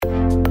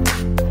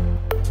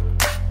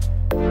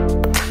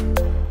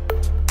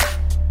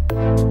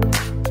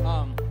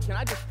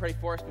pray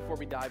for us before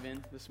we dive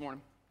in this morning?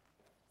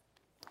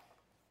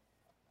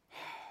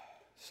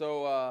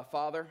 So,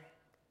 Father,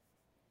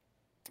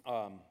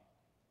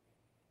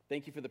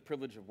 thank you for the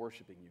privilege of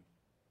worshiping you.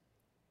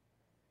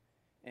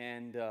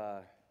 And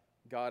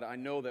God, I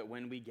know that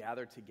when we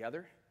gather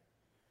together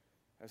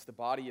as the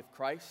body of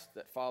Christ,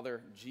 that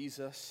Father,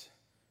 Jesus,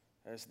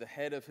 as the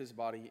head of his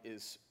body,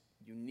 is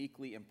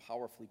uniquely and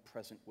powerfully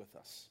present with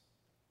us.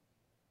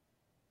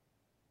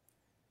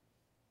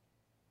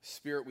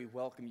 Spirit, we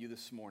welcome you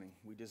this morning.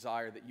 We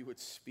desire that you would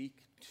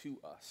speak to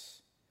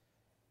us.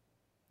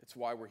 It's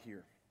why we're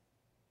here.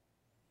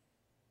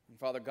 And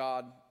Father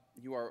God,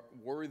 you are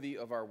worthy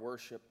of our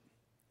worship.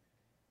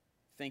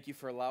 Thank you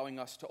for allowing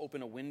us to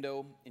open a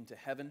window into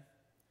heaven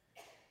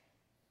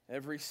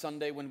every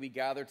Sunday when we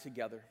gather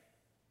together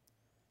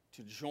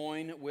to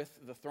join with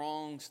the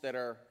throngs that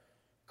are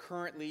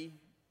currently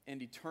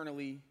and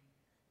eternally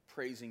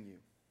praising you.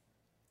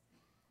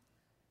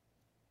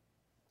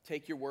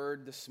 Take your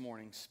word this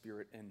morning,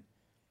 Spirit, and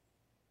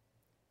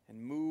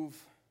move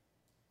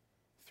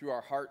through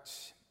our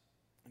hearts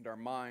and our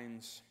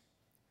minds,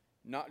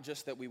 not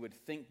just that we would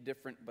think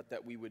different, but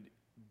that we would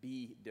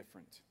be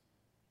different.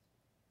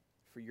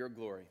 For your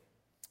glory.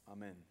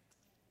 Amen.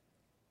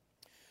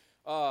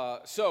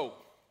 So,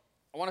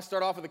 I want to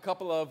start off with a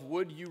couple of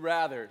would you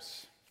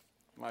rathers,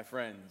 my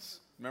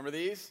friends. Remember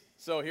these?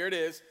 So here it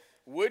is.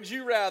 Would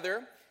you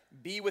rather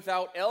be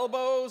without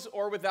elbows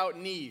or without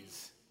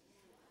knees?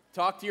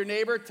 Talk to your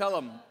neighbor, tell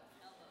them.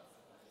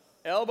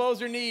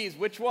 Elbows or knees,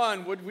 which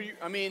one would we,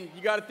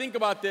 you got to think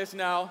about this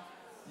now.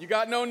 You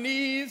got no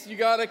knees, you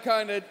got to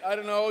kind of,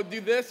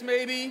 do this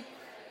maybe.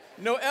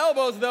 No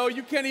elbows though,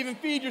 you can't even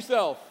feed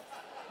yourself.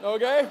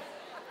 Okay?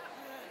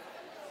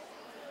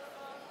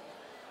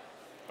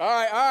 All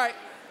right.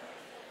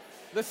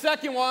 The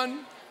second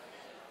one,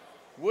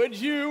 would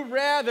you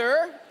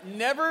rather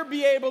never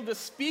be able to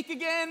speak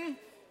again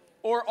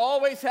or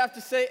always have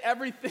to say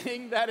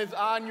everything that is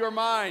on your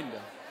mind?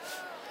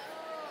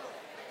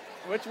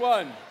 Which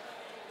one?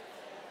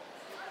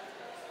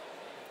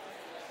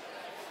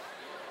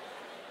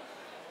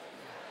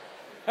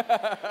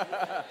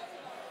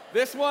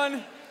 This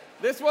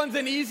one's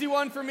an easy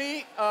one for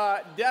me.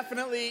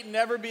 Definitely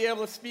never be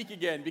able to speak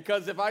again,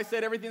 because if I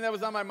said everything that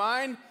was on my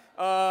mind,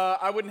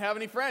 I wouldn't have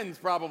any friends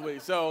probably.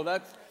 So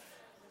that's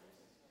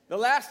the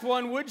last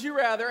one. Would you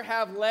rather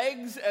have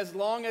legs as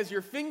long as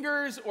your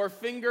fingers or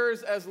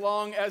fingers as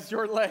long as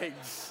your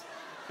legs?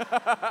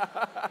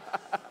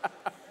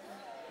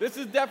 This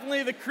is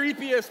definitely the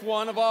creepiest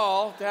one of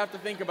all to have to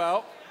think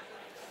about.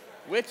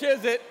 Which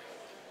is it?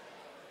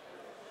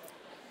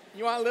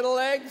 You want little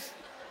legs?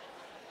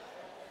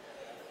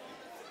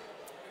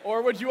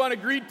 Or would you want to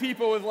greet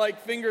people with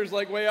fingers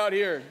way out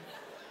here?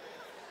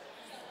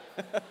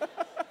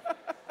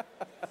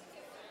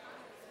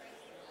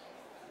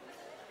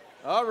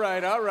 All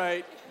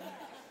right.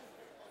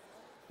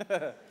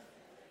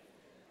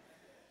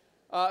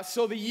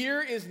 So the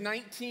year is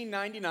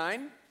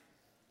 1999,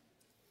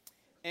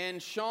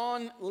 and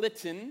Sean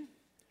Litton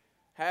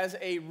has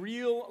a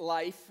real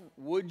life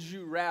would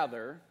you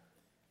rather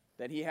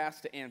that he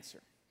has to answer.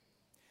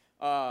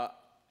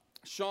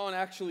 Sean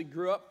actually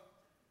grew up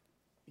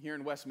here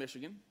in West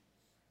Michigan,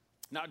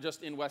 not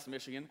just in West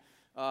Michigan,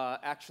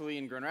 actually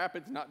in Grand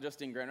Rapids, not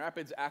just in Grand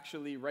Rapids,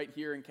 actually right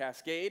here in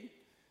Cascade.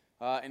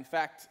 In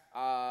fact,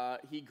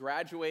 he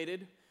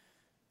graduated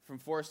from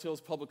Forest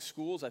Hills Public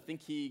Schools. I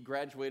think he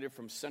graduated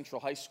from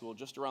Central High School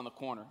just around the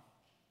corner.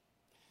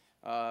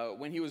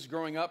 When he was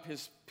growing up,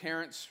 his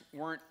parents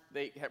were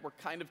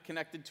kind of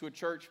connected to a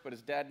church, but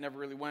his dad never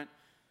really went.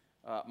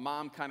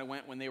 Mom kind of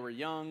went when they were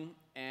young,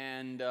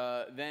 and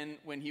then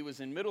when he was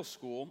in middle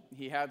school,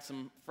 he had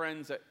some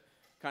friends that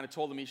kind of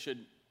told him he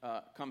should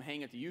come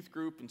hang at the youth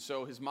group, and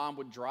so his mom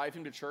would drive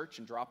him to church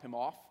and drop him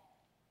off.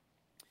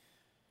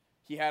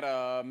 He had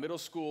a middle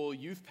school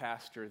youth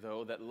pastor,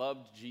 though, that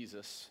loved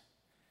Jesus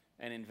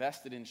and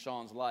invested in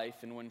Sean's life,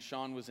 and when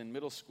Sean was in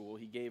middle school,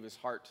 he gave his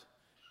heart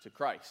to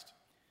Christ.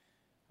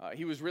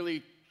 He was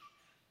really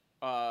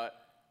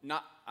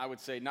not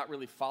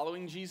really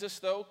following Jesus,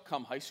 though,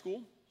 come high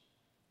school.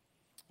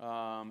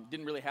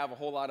 Didn't really have a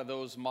whole lot of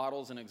those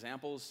models and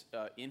examples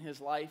in his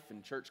life,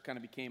 and church kind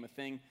of became a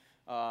thing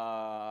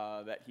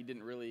that he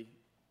didn't really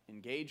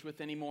engage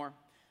with anymore.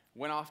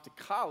 Went off to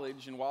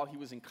college, and while he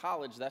was in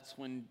college, that's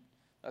when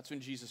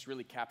Jesus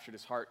really captured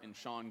his heart, and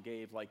Sean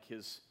gave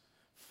his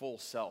full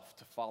self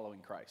to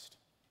following Christ.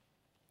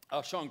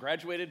 Sean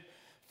graduated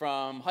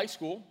from high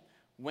school,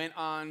 went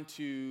on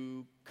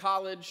to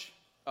college.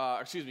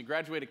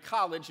 Graduated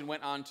college and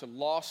went on to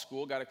law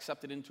school. Got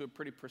accepted into a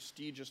pretty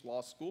prestigious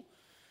law school.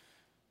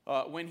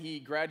 When he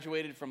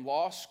graduated from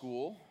law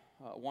school,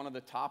 one of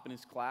the top in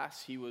his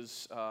class, he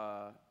was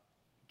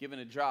given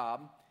a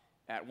job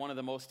at one of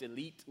the most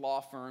elite law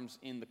firms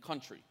in the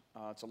country.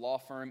 It's a law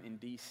firm in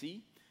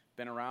D.C.,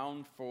 been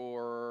around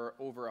for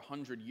over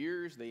 100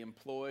 years. They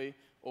employ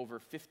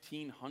over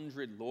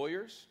 1,500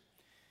 lawyers.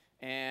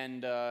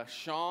 And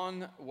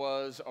Sean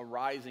was a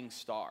rising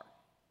star.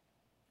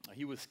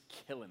 He was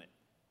killing it.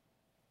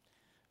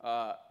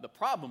 The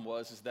problem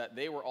is that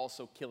they were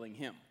also killing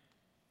him.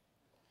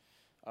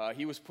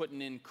 He was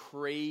putting in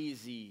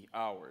crazy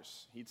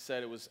hours. He'd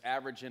said it was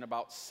averaging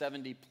about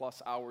 70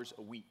 plus hours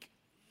a week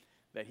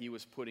that he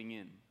was putting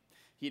in.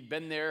 He'd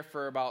been there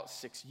for about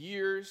 6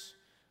 years.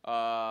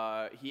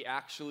 He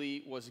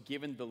actually was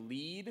given the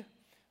lead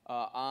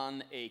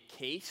on a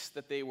case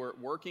that they were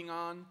working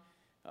on.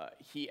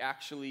 He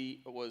actually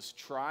was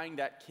trying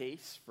that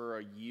case for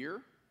a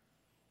year.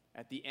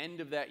 At the end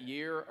of that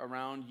year,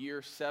 around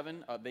year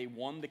 7, they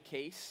won the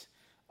case.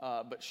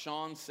 But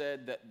Sean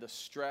said that the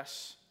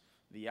stress,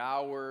 the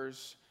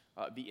hours,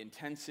 the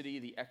intensity,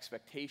 the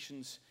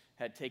expectations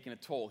had taken a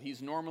toll.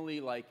 He's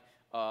normally like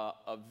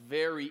a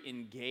very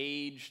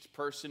engaged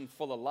person,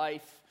 full of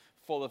life,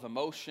 full of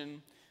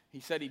emotion. He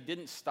said he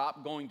didn't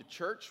stop going to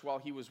church while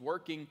he was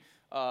working,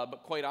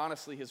 but quite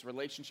honestly, his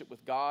relationship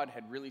with God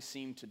had really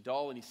seemed to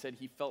dull, and he said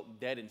he felt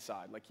dead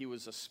inside, like he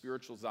was a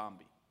spiritual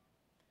zombie.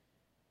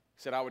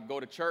 He said, I would go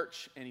to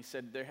church, and he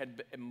said there had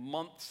been,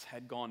 months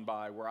had gone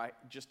by where I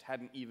just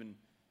hadn't even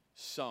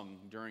sung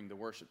during the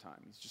worship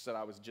time. It's just that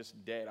I was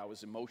just dead. I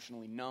was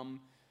emotionally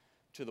numb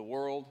to the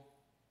world.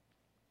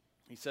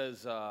 He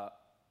says,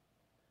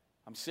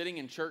 I'm sitting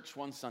in church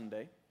one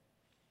Sunday,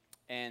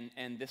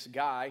 and this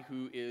guy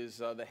who is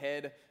the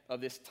head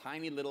of this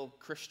tiny little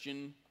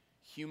Christian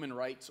human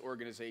rights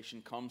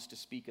organization comes to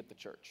speak at the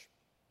church.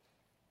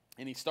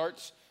 And he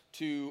starts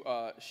to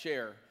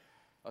share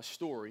a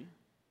story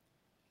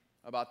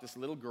about this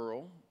little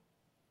girl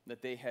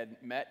that they had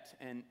met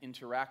and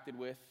interacted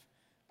with,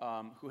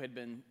 who had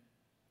been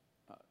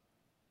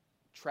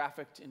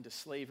trafficked into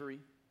slavery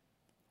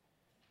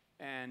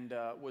and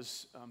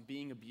was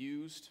being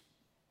abused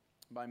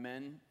by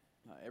men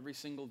every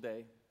single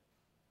day.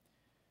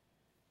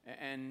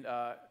 And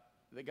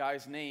the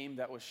guy's name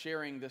that was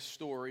sharing this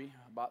story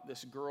about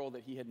this girl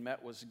that he had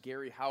met was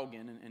Gary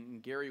Haugen.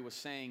 And Gary was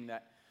saying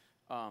that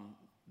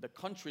the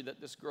country that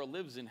this girl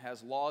lives in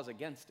has laws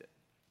against it.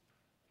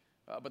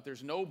 But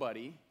there's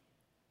nobody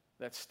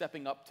that's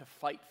stepping up to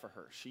fight for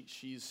her.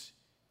 She's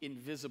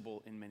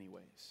invisible in many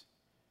ways.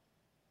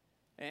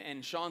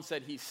 And Sean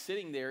said he's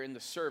sitting there in the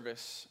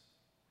service,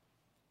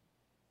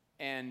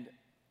 and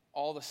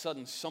all of a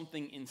sudden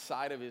something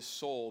inside of his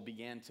soul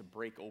began to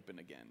break open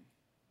again.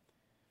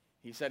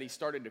 He said he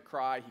started to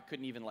cry. He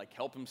couldn't even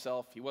help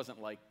himself. He wasn't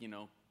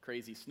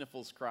crazy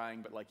sniffles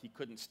crying, but he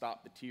couldn't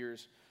stop the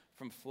tears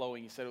from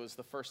flowing. He said it was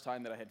the first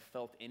time that I had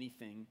felt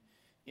anything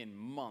in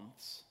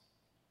months.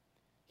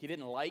 He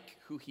didn't like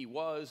who he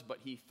was, but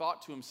he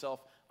thought to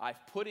himself,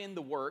 I've put in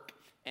the work,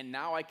 and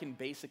now I can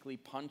basically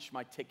punch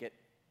my ticket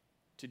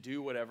to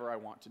do whatever I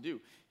want to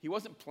do. He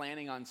wasn't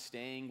planning on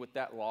staying with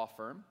that law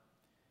firm,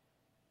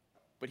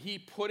 but he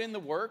put in the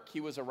work.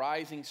 He was a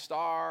rising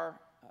star,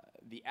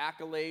 the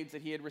accolades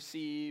that he had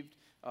received,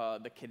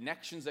 the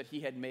connections that he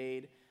had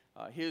made.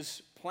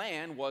 His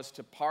plan was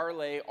to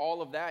parlay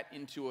all of that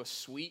into a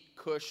sweet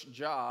cush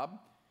job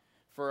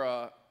for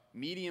a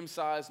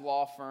medium-sized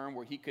law firm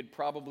where he could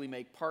probably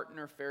make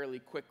partner fairly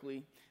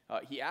quickly.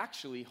 He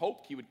actually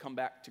hoped he would come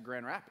back to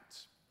Grand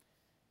Rapids.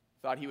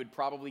 Thought he would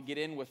probably get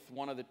in with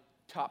one of the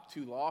top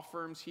 2 law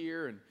firms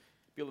here and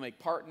be able to make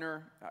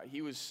partner.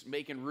 He was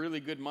making really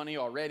good money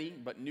already,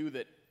 but knew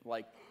that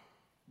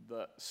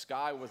the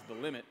sky was the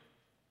limit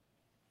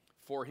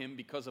for him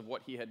because of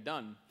what he had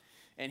done.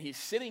 And he's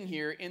sitting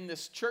here in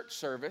this church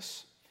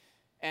service,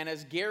 and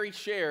as Gary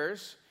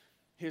shares,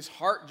 his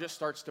heart just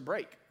starts to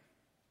break.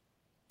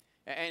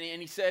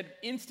 And he said,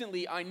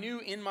 instantly, I knew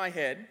in my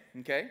head,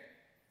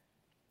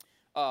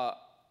 I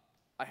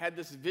had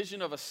this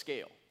vision of a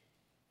scale.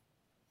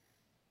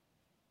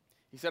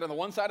 He said on the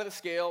one side of the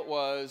scale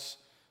was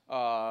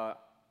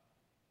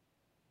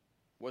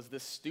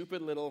this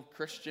stupid little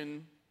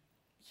Christian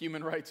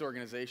human rights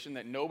organization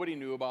that nobody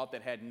knew about,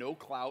 that had no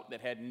clout,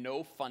 that had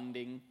no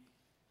funding.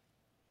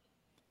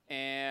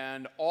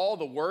 And all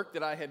the work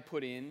that I had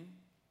put in,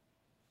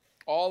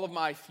 all of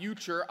my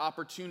future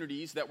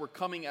opportunities that were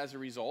coming as a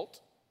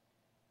result,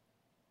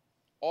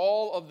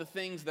 all of the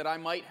things that I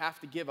might have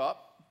to give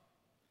up.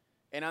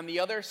 And on the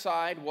other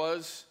side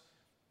was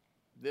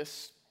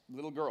this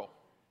little girl.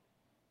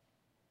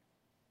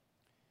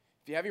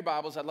 If you have your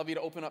Bibles, I'd love you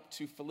to open up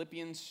to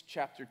Philippians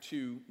chapter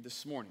 2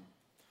 this morning.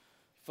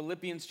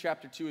 Philippians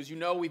chapter 2. As you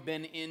know, we've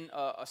been in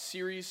a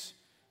series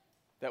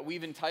that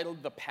we've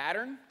entitled The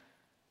Pattern.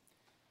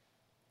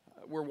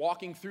 We're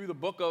walking through the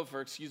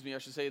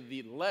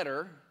the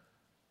letter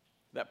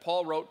that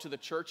Paul wrote to the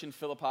church in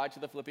Philippi, to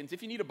the Philippians.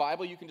 If you need a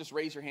Bible, you can just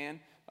raise your hand.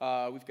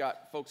 We've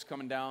got folks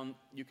coming down.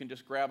 You can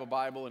just grab a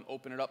Bible and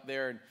open it up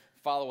there and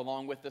follow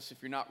along with us.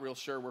 If you're not real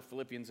sure where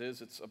Philippians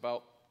is, it's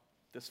about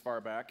this far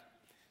back.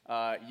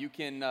 You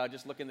can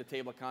just look in the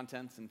table of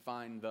contents and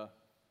find the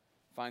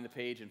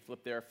page and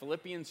flip there.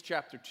 Philippians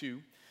chapter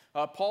 2.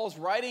 Paul's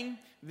writing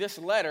this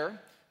letter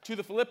to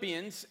the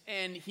Philippians,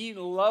 and he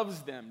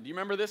loves them. Do you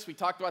remember this? We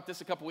talked about this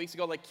a couple weeks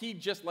ago.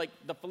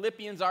 The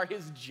Philippians are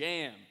his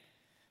jam.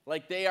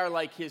 They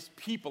are his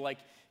people.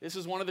 This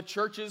is one of the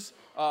churches,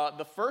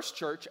 the first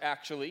church,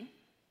 actually,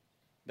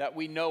 that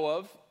we know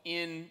of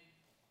in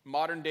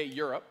modern day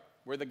Europe,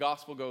 where the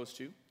gospel goes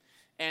to.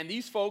 And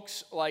these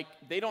folks, like,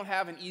 they don't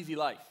have an easy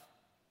life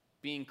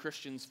being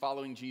Christians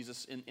following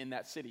Jesus in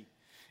that city.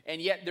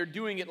 And yet they're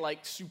doing it,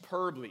 like,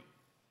 superbly.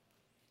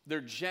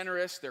 They're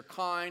generous, they're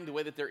kind, the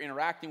way that they're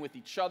interacting with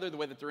each other, the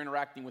way that they're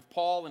interacting with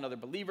Paul and other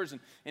believers.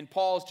 And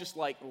Paul's just,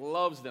 like,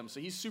 loves them. So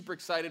he's super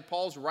excited.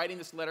 Paul's writing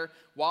this letter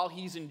while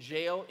he's in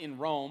jail in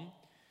Rome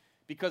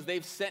because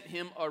they've sent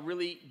him a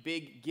really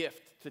big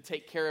gift to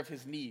take care of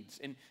his needs.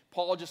 And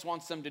Paul just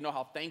wants them to know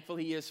how thankful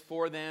he is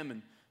for them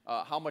and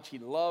how much he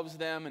loves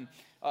them. And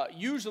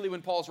usually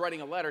when Paul's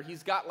writing a letter,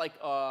 he's got like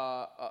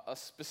a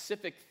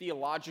specific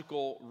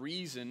theological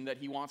reason that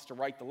he wants to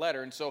write the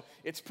letter. And so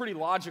it's pretty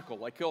logical.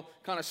 Like he'll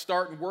kind of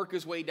start and work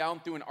his way down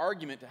through an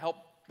argument to help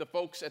the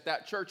folks at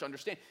that church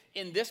understand.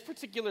 In this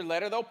particular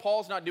letter, though,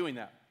 Paul's not doing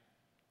that.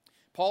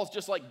 Paul's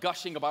just like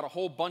gushing about a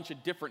whole bunch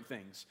of different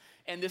things.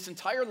 And this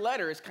entire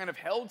letter is kind of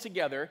held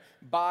together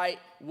by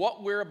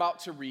what we're about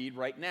to read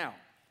right now.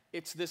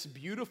 It's this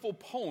beautiful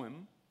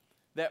poem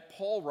that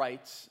Paul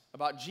writes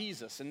about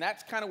Jesus. And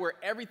that's kind of where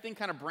everything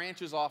kind of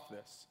branches off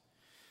this.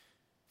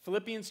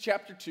 Philippians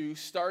chapter 2,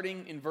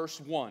 starting in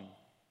verse 1,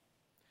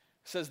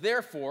 says,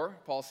 "Therefore,"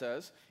 Paul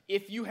says,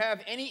 "if you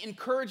have any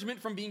encouragement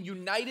from being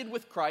united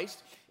with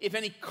Christ, if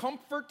any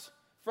comfort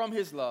from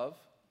his love,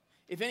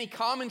 if any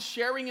common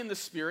sharing in the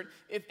Spirit,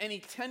 if any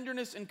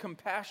tenderness and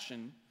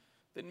compassion,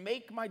 then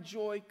make my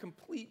joy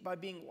complete by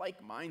being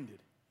like-minded."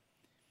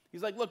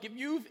 He's like, look, if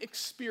you've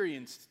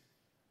experienced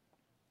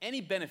any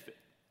benefit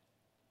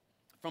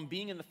from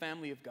being in the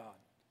family of God,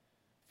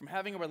 from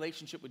having a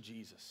relationship with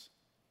Jesus,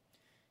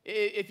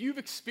 if you've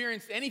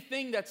experienced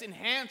anything that's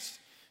enhanced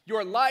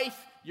your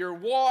life, your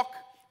walk,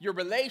 your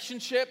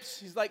relationships,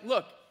 he's like,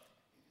 look,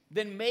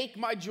 then make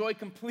my joy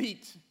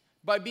complete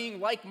by being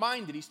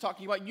like-minded. He's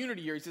talking about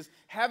unity here. He says,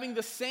 having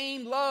the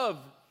same love,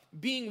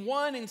 being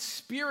one in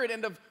spirit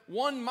and of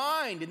one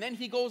mind. And then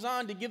he goes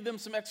on to give them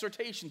some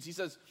exhortations. He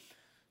says,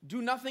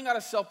 do nothing out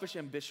of selfish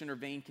ambition or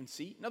vain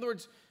conceit. In other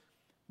words,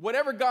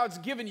 whatever God's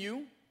given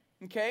you,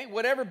 okay,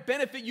 whatever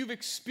benefit you've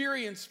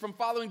experienced from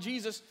following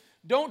Jesus,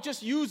 don't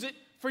just use it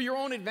for your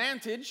own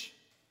advantage.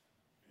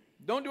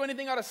 Don't do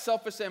anything out of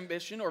selfish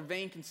ambition or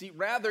vain conceit.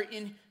 Rather,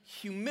 in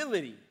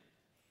humility,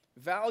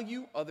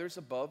 value others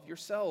above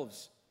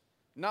yourselves,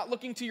 not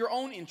looking to your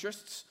own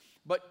interests,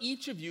 but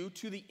each of you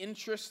to the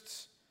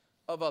interests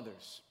of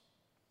others.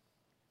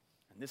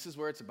 And this is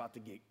where it's about to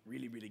get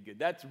really, really good.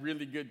 That's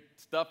really good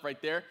stuff right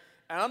there.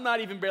 And I'm not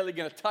even barely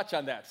going to touch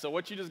on that. So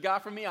what you just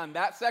got from me on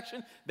that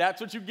section,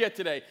 that's what you get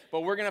today.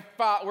 But we're going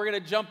to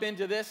jump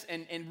into this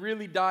and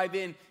really dive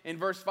in. In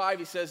verse 5,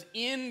 he says,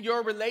 in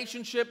your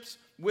relationships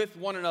with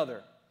one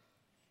another,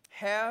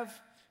 have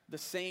the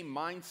same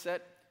mindset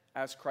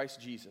as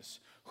Christ Jesus,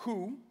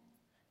 who,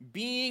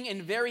 being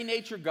in very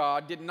nature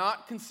God, did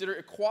not consider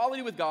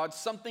equality with God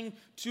something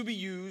to be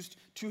used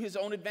to his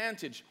own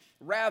advantage.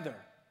 Rather,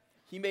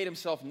 he made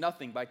himself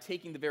nothing by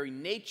taking the very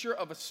nature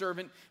of a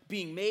servant,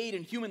 being made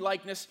in human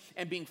likeness,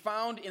 and being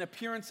found in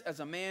appearance as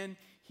a man,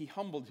 he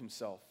humbled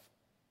himself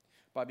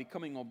by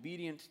becoming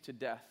obedient to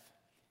death,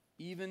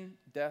 even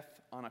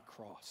death on a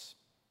cross.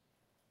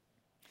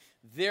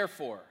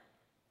 Therefore,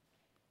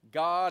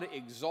 God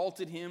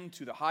exalted him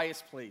to the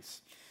highest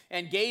place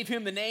and gave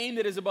him the name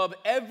that is above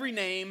every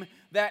name,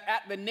 that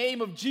at the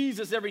name of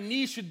Jesus every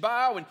knee should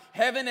bow in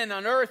heaven and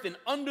on earth and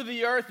under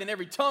the earth, and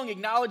every tongue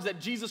acknowledge that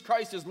Jesus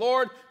Christ is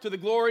Lord, to the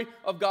glory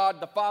of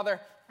God the Father.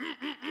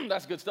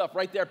 That's good stuff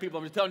right there, people.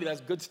 I'm just telling you, that's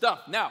good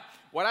stuff. Now,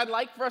 what I'd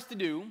like for us to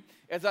do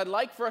is I'd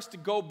like for us to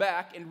go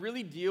back and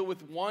really deal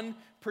with one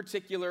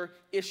particular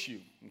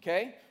issue,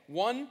 okay?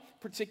 One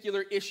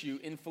particular issue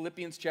in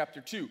Philippians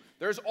chapter 2.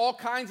 There's all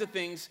kinds of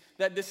things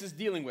that this is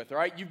dealing with, all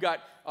right? You've got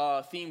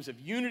themes of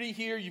unity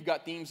here. You've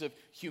got themes of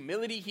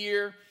humility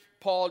here.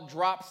 Paul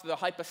drops the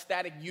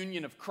hypostatic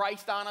union of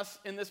Christ on us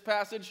in this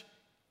passage.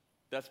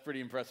 That's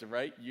pretty impressive,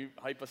 right?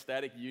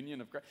 Hypostatic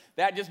union of Christ.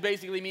 That just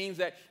basically means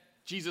that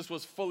Jesus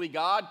was fully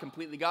God,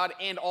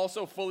 and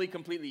also fully,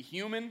 completely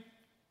human.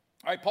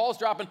 All right, Paul's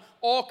dropping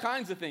all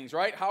kinds of things,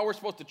 right? How we're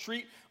supposed to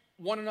treat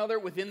one another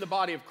within the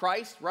body of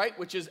Christ, right?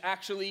 Which is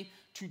actually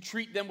to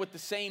treat them with the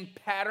same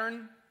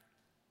pattern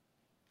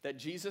that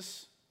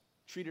Jesus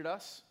treated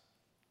us.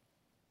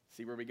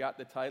 See where we got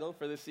the title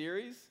for the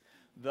series?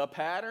 The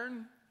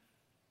Pattern.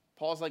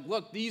 Paul's like,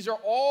 look, these are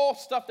all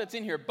stuff that's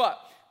in here, but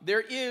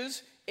there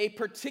is a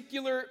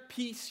particular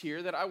piece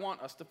here that I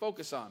want us to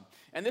focus on.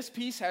 And this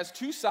piece has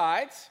two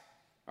sides,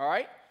 all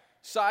right?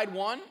 Side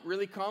 1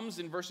 really comes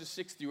in verses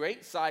 6 through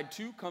 8. Side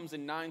 2 comes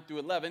in 9 through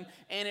 11.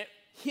 And it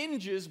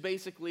hinges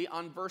basically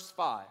on verse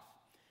 5.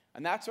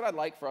 And that's what I'd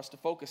like for us to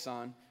focus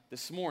on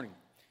this morning.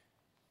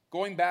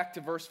 Going back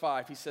to verse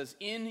 5, he says,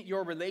 in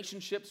your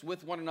relationships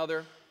with one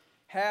another,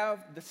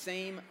 have the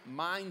same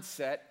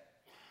mindset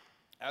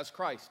as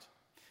Christ.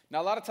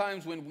 Now, a lot of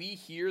times when we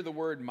hear the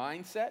word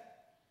mindset,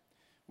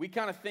 we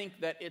kind of think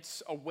that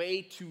it's a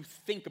way to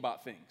think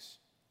about things,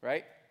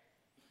 right?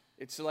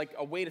 It's like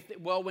a way to think.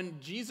 Well, when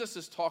Jesus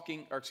is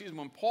talking, or excuse me,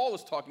 when Paul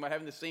is talking about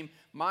having the same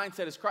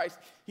mindset as Christ,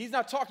 he's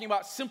not talking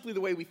about simply the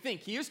way we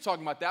think. He is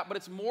talking about that, but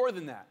it's more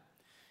than that.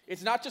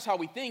 It's not just how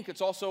we think,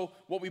 it's also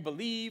what we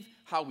believe,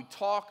 how we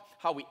talk,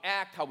 how we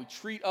act, how we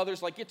treat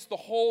others. Like, it's the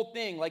whole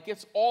thing. Like,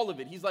 it's all of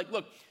it. He's like,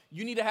 look,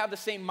 you need to have the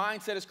same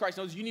mindset as Christ.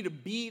 In other words, you need to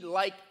be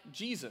like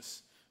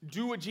Jesus.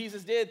 Do what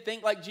Jesus did.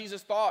 Think like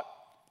Jesus thought.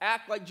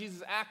 Act like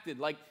Jesus acted.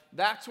 Like,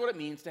 that's what it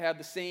means to have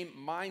the same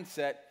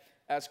mindset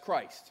as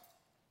Christ.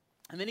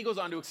 And then he goes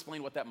on to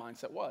explain what that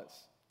mindset was.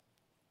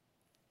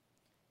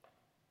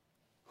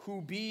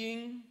 Who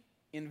being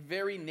in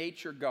very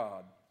nature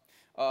God.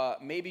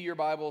 Maybe your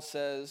Bible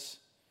says,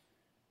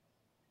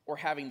 or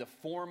having the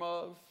form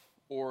of,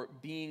 or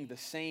being the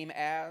same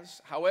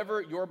as. However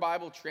your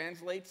Bible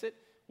translates it,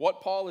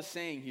 what Paul is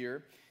saying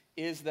here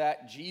is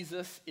that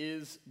Jesus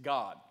is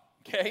God.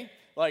 Okay?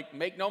 Like,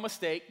 make no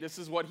mistake, this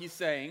is what he's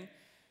saying.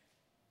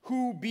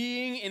 Who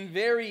being in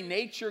very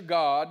nature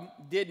God,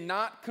 did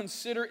not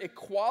consider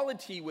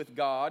equality with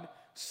God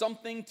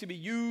something to be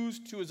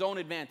used to his own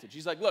advantage.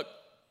 He's like, look,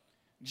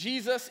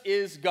 Jesus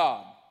is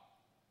God.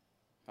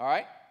 All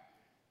right?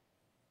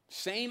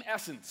 Same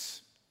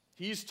essence.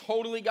 He's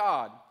totally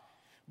God.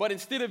 But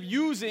instead of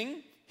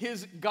using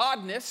his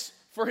godness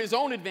for his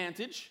own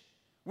advantage,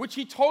 which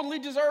he totally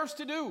deserves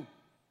to do.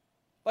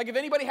 Like, if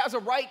anybody has a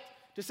right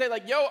to say,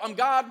 like, yo, I'm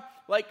God,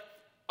 like,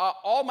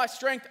 all my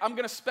strength I'm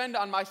going to spend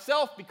on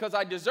myself because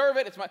I deserve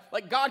it.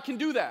 Like, God can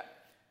do that.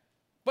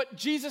 But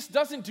Jesus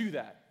doesn't do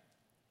that.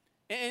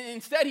 And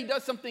instead, he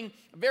does something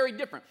very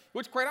different,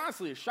 which quite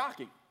honestly is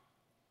shocking.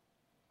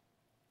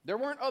 There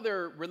weren't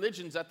other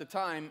religions at the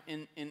time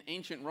in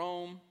ancient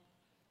Rome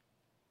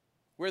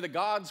where the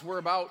gods were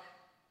about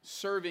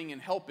serving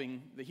and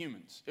helping the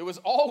humans. It was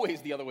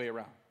always the other way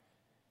around.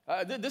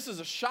 This is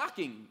a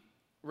shocking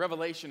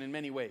revelation in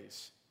many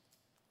ways.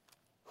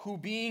 Who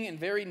being in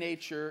very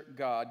nature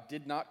God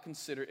did not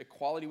consider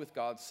equality with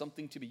God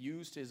something to be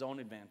used to his own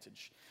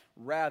advantage.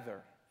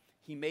 Rather,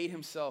 he made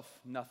himself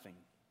nothing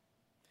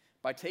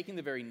by taking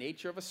the very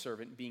nature of a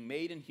servant, being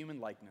made in human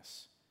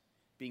likeness,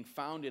 being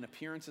found in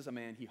appearance as a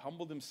man, he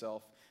humbled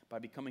himself by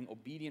becoming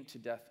obedient to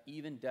death,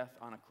 even death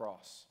on a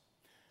cross.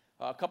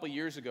 A couple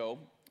years ago,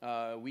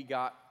 we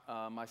got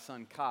my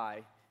son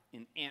Kai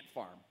an ant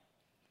farm.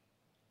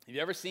 Have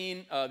you ever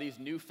seen these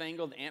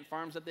newfangled ant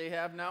farms that they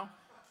have now?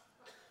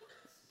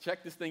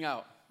 Check this thing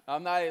out.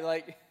 I'm not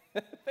like,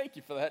 thank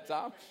you for that,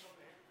 Tom.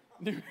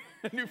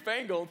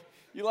 Newfangled.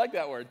 You like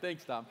that word.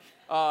 Thanks, Tom.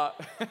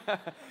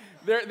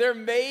 They're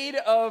made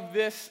of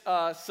this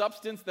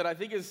substance that I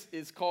think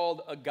is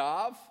called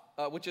agave,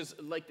 which is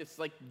like this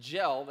like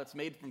gel that's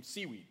made from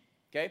seaweed,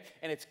 okay?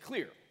 And it's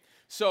clear.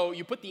 So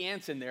you put the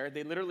ants in there.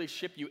 They literally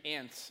ship you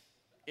ants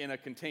in a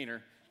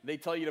container. They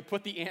tell you to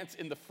put the ants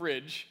in the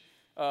fridge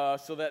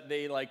so that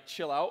they like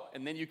chill out,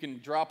 and then you can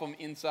drop them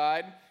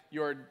inside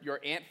your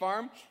ant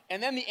farm.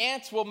 And then the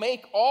ants will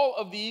make all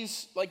of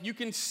these, like you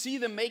can see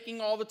them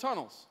making all the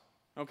tunnels,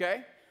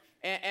 okay?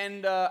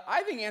 And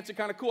I think ants are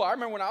kind of cool. I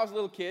remember when I was a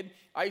little kid,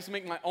 I used to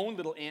make my own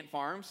little ant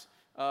farms.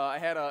 I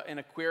had an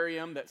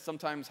aquarium that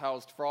sometimes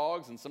housed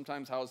frogs and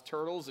sometimes housed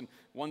turtles, and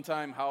one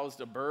time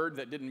housed a bird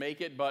that didn't make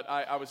it, but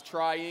I was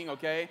trying,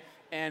 okay?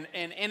 And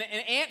an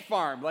ant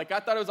farm, like I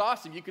thought it was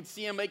awesome. You could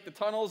see them make the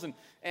tunnels,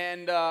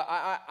 and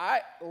I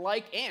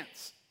like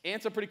ants.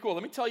 Ants are pretty cool.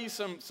 Let me tell you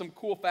some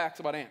cool facts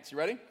about ants. You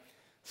ready?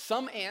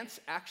 Some ants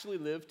actually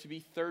live to be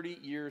 30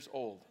 years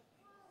old.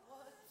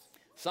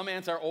 Some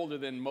ants are older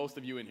than most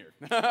of you in here.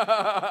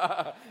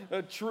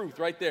 The truth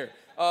right there.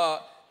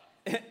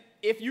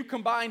 If you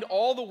combined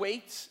all the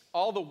weight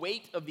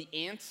of the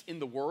ants in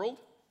the world,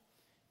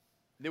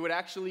 they would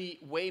actually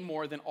weigh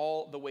more than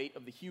all the weight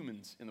of the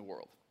humans in the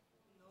world.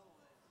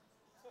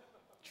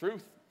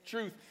 Truth.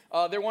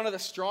 They're one of the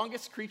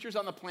strongest creatures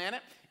on the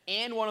planet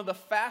and one of the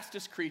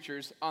fastest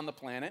creatures on the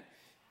planet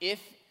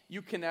if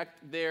you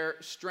connect their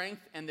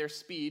strength and their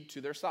speed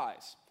to their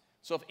size.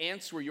 So if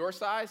ants were your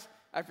size,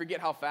 I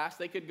forget how fast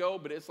they could go,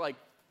 but it's like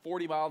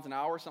 40 miles an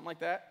hour, something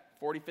like that,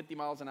 40, 50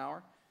 miles an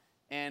hour.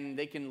 And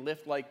they can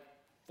lift like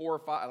 4 or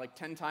 5, like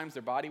 10 times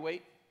their body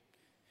weight.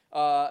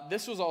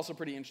 This was also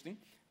pretty interesting.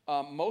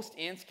 Most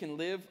ants can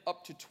live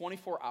up to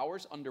 24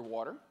 hours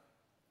underwater.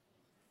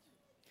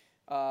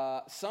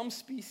 Some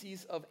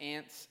species of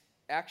ants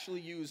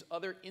actually use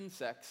other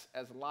insects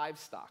as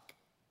livestock.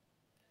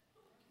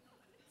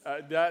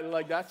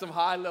 That's some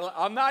high level.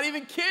 I'm not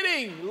even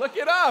kidding. Look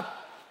it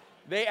up.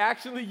 They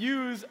actually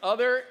use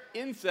other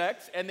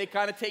insects, and they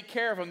kind of take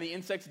care of them. The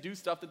insects do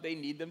stuff that they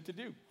need them to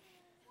do.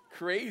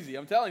 Crazy,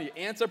 I'm telling you.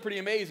 Ants are pretty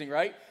amazing,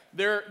 right?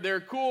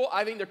 They're cool.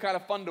 I think they're kind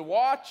of fun to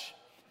watch.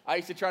 I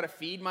used to try to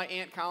feed my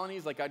ant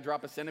colonies. Like, I'd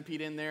drop a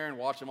centipede in there and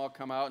watch them all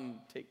come out and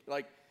take,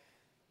 like,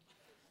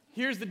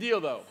 here's the deal,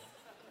 though.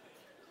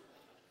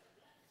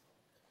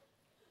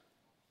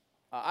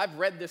 I've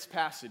read this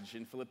passage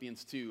in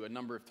Philippians 2 a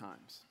number of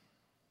times.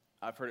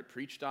 I've heard it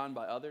preached on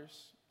by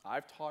others.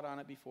 I've taught on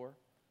it before.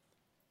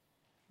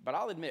 But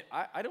I'll admit,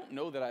 I don't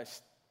know that I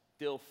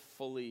still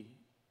fully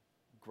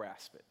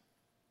grasp it.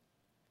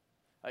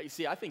 You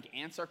see, I think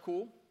ants are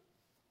cool,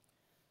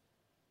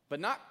 but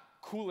not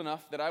cool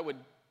enough that I would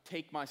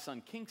take my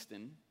son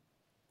Kingston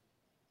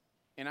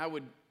and I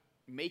would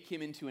make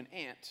him into an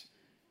ant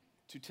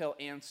to tell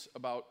ants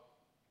about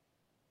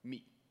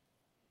me.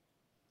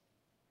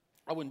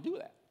 I wouldn't do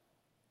that.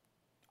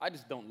 I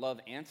just don't love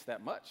ants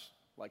that much.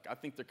 Like, I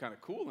think they're kind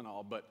of cool and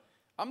all, but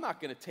I'm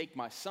not going to take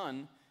my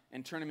son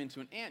and turn him into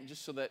an ant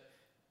just so that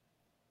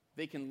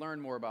they can learn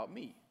more about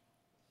me.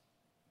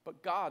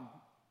 But God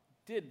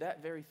did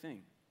that very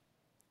thing.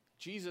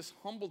 Jesus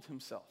humbled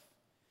himself.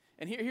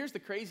 And here's the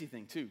crazy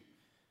thing, too.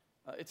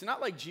 It's not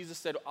like Jesus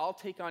said, I'll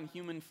take on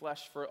human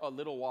flesh for a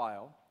little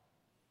while,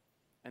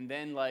 and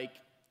then,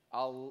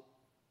 I'll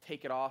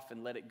take it off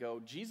and let it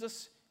go.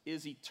 Jesus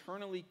is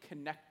eternally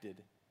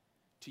connected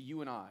to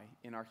you and I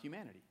in our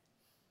humanity.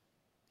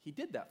 He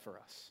did that for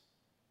us.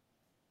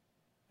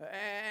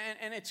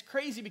 And it's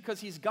crazy because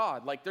he's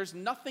God. Like, there's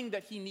nothing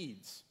that he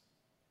needs.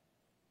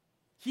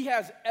 He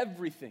has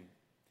everything.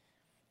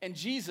 And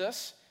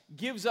Jesus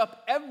gives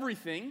up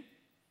everything,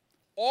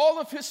 all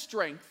of his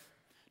strength,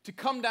 to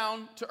come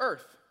down to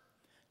earth,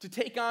 to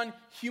take on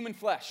human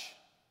flesh.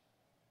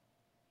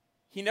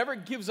 He never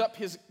gives up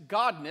his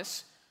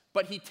godness,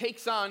 but he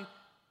takes on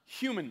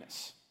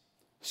humanness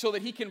so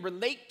that he can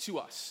relate to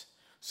us,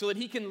 so that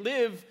he can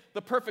live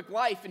the perfect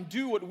life and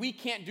do what we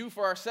can't do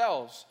for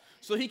ourselves,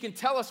 so he can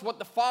tell us what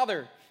the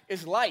Father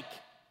is like,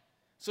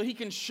 so he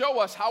can show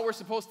us how we're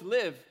supposed to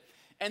live.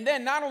 And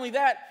then not only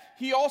that,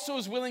 he also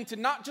is willing to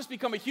not just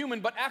become a human,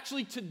 but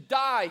actually to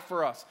die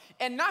for us.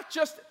 And not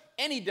just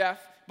any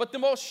death, but the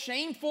most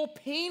shameful,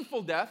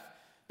 painful death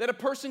that a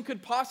person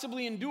could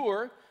possibly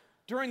endure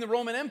during the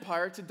Roman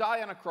Empire, to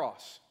die on a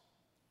cross.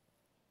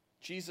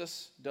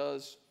 Jesus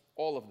does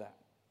all of that.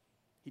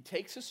 He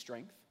takes his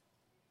strength,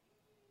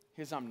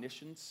 his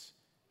omniscience,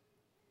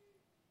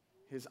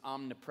 his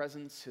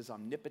omnipresence, his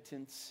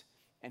omnipotence,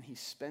 and he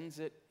spends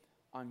it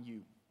on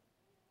you.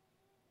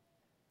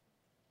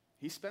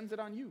 He spends it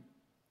on you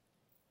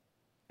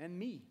and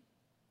me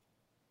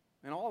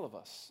and all of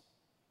us.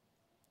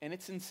 And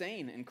it's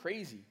insane and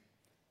crazy.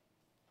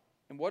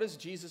 And what does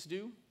Jesus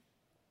do?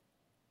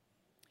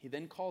 He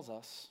then calls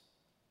us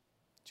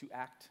to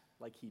act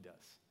like he does.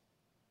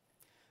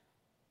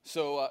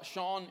 So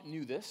Sean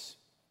knew this.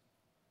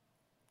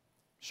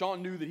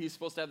 Sean knew that he's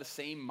supposed to have the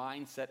same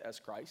mindset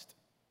as Christ.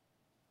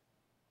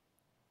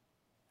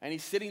 And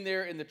he's sitting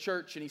there in the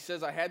church and he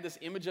says, I had this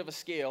image of a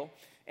scale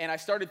and I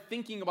started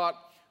thinking about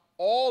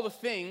all the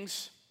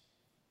things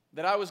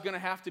that I was going to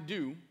have to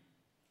do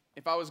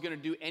if I was going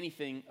to do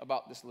anything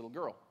about this little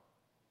girl.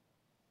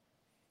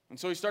 And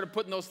so he started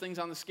putting those things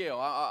on the scale.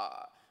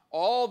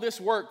 All this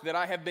work that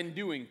I have been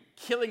doing,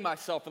 killing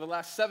myself for the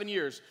last 7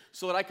 years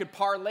so that I could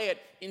parlay it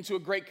into a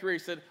great career. He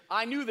said,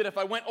 I knew that if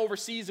I went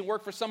overseas and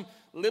worked for some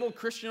little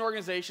Christian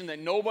organization that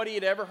nobody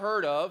had ever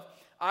heard of,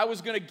 I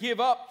was going to give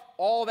up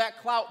all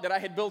that clout that I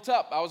had built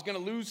up. I was going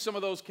to lose some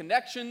of those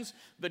connections.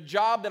 The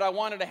job that I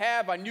wanted to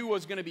have, I knew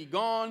was going to be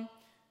gone.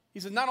 He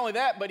says, not only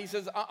that, but he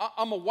says,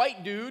 I'm a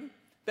white dude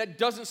that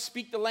doesn't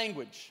speak the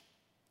language.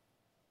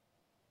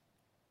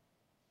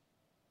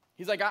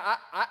 He's like,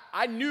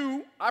 I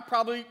knew I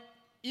probably,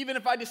 even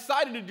if I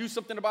decided to do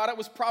something about it,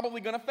 was probably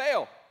going to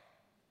fail.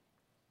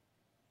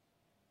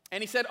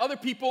 And he said other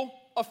people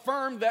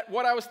affirmed that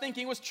what I was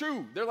thinking was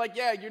true. They're like,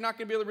 yeah, you're not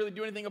going to be able to really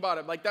do anything about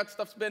it. Like, that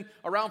stuff's been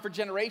around for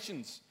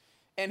generations.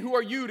 And who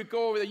are you to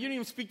go over there? You didn't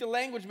even speak the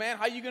language, man.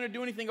 How are you going to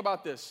do anything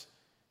about this?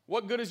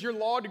 What good is your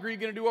law degree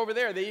going to do over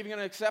there? Are they even going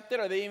to accept it?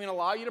 Are they even going to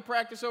allow you to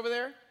practice over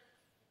there?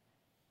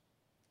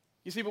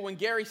 You see, but when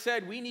Gary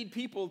said, we need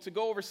people to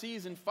go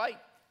overseas and fight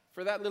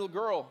for that little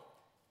girl,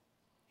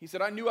 he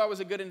said, I knew I was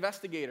a good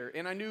investigator,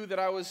 and I knew that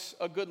I was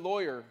a good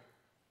lawyer,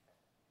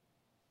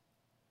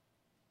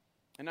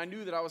 and I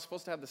knew that I was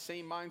supposed to have the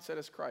same mindset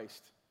as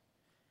Christ.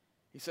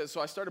 He says, so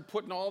I started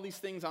putting all these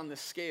things on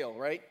this scale,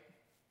 right?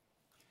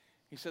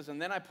 He says,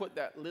 and then I put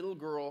that little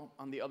girl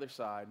on the other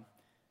side,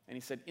 and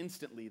he said,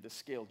 instantly the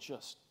scale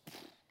just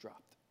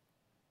dropped.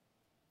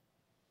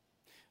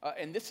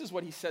 And this is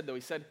what he said, though.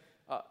 He said,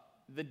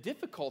 the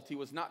difficulty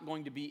was not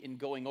going to be in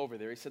going over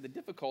there. He said the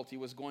difficulty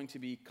was going to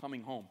be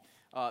coming home.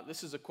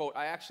 This is a quote.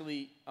 I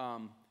actually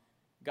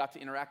got to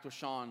interact with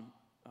Sean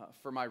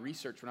for my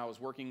research when I was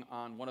working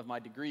on one of my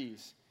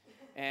degrees.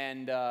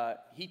 And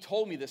he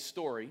told me this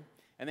story,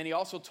 and then he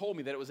also told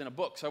me that it was in a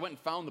book. So I went and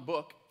found the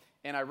book,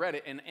 and I read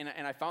it,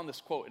 and I found this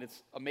quote, and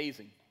it's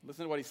amazing.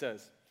 Listen to what he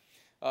says.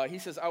 He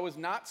says, I was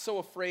not so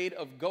afraid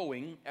of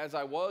going as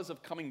I was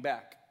of coming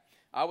back.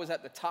 I was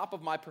at the top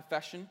of my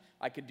profession.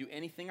 I could do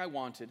anything I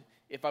wanted.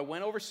 If I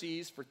went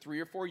overseas for 3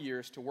 or 4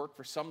 years to work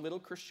for some little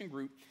Christian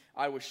group,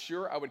 I was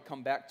sure I would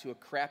come back to a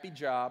crappy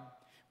job,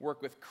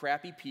 work with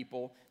crappy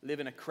people,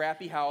 live in a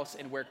crappy house,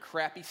 and wear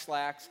crappy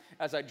slacks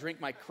as I drink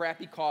my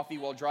crappy coffee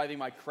while driving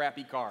my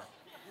crappy car.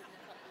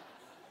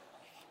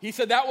 He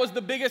said that was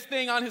the biggest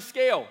thing on his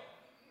scale.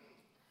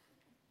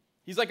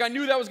 He's like, I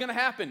knew that was going to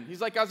happen.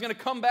 He's like, I was going to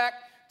come back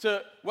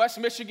to West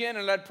Michigan,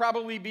 and I'd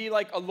probably be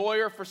like a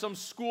lawyer for some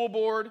school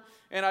board,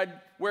 and I'd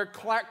wear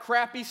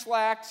crappy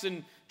slacks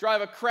and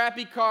drive a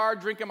crappy car,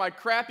 drinking my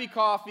crappy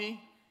coffee.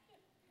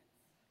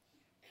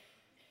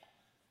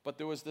 But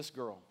there was this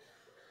girl.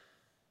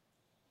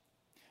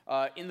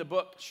 In the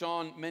book,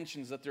 Sean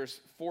mentions that there's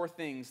 4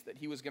 things that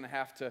he was going to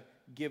have to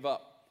give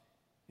up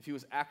if he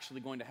was actually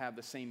going to have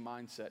the same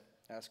mindset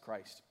as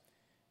Christ.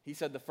 He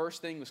said the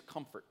first thing was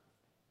comfort,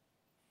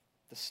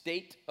 the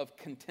state of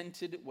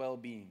contented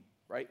well-being,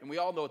 right? And we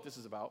all know what this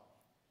is about.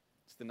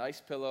 It's the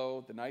nice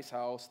pillow, the nice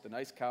house, the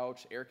nice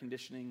couch, air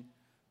conditioning,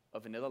 a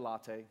vanilla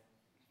latte.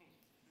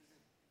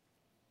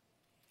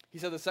 He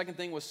said the second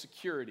thing was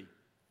security,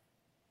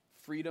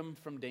 freedom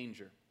from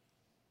danger.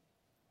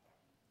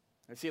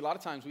 I see a lot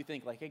of times we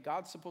think like, hey,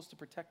 God's supposed to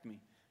protect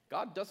me.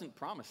 God doesn't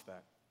promise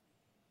that.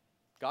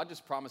 God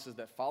just promises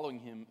that following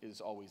him is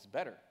always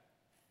better.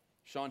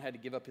 Sean had to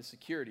give up his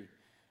security.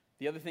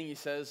 The other thing he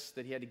says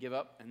that he had to give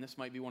up, and this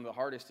might be one of the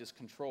hardest, is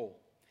control.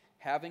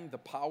 Having the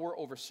power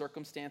over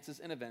circumstances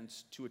and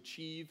events to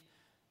achieve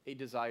a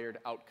desired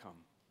outcome.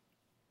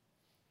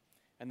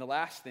 And the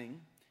last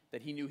thing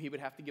that he knew he would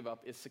have to give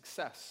up is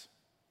success.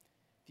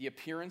 The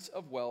appearance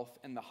of wealth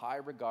and the high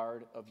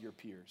regard of your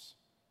peers.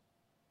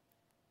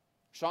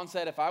 Sean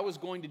said, if I was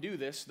going to do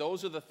this,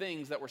 those are the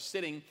things that were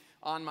sitting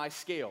on my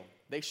scale.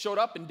 They showed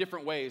up in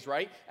different ways,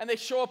 right? And they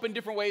show up in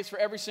different ways for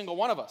every single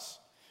one of us.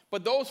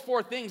 But those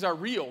 4 things are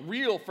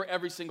real for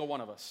every single one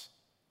of us.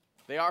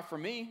 They are for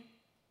me.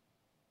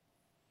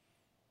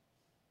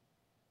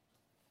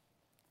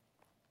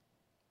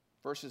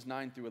 Verses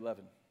 9 through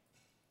 11.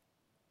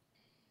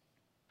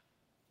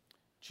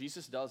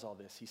 Jesus does all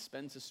this. He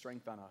spends his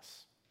strength on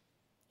us,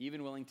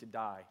 even willing to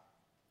die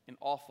an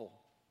awful,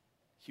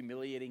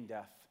 humiliating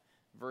death.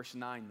 Verse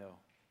 9, though,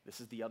 this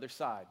is the other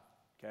side,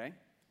 okay?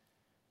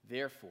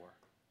 Therefore,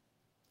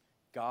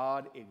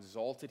 God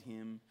exalted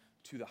him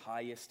to the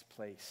highest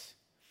place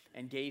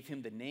and gave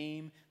him the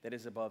name that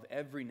is above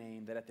every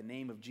name, that at the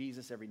name of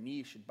Jesus every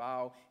knee should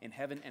bow in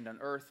heaven and on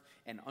earth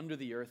and under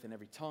the earth, and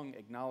every tongue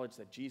acknowledge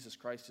that Jesus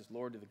Christ is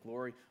Lord, to the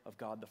glory of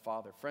God the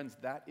Father. Friends,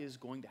 that is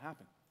going to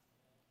happen.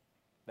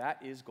 That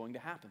is going to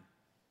happen.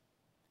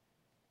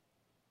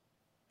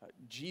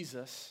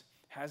 Jesus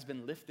has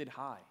been lifted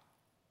high.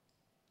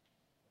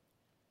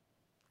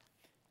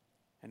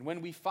 And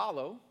when we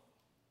follow,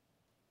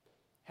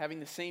 having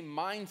the same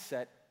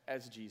mindset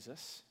as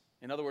Jesus,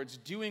 in other words,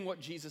 doing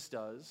what Jesus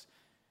does,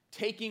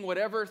 taking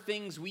whatever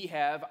things we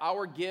have,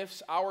 our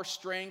gifts, our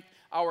strength,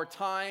 our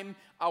time,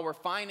 our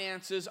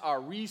finances, our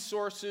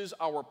resources,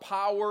 our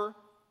power,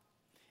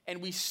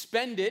 and we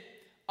spend it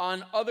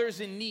on others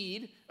in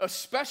need,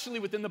 especially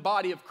within the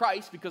body of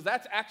Christ, because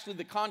that's actually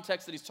the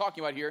context that he's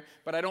talking about here,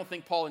 but I don't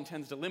think Paul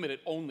intends to limit it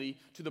only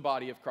to the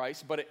body of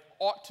Christ, but it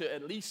ought to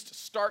at least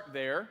start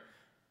there.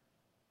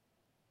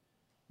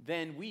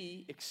 Then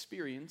we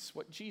experience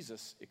what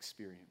Jesus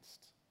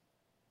experienced.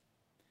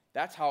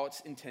 That's how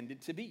it's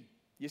intended to be.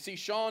 You see,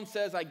 Sean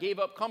says, I gave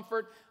up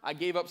comfort, I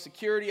gave up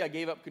security, I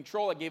gave up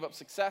control, I gave up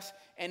success,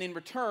 and in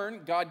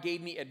return, God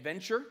gave me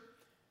adventure.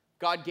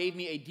 God gave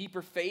me a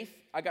deeper faith.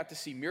 I got to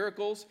see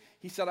miracles.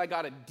 He said I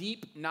got a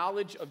deep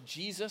knowledge of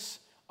Jesus,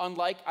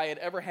 unlike I had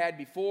ever had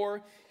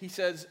before. He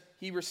says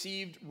he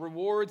received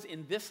rewards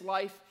in this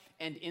life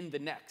and in the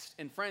next.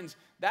 And friends,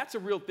 that's a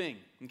real thing,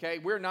 okay?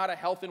 We're not a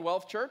health and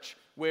wealth church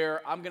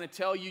where I'm going to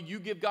tell you, you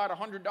give God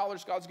 $100,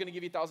 God's going to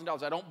give you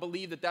 $1,000. I don't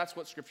believe that that's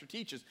what Scripture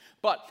teaches.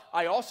 But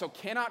I also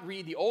cannot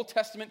read the Old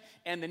Testament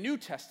and the New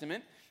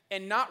Testament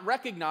and not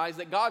recognize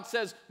that God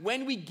says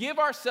when we give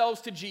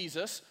ourselves to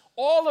Jesus,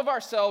 all of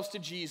ourselves to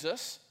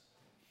Jesus,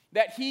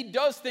 that he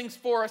does things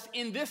for us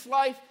in this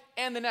life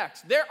and the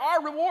next. There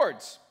are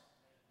rewards.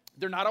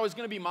 They're not always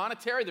going to be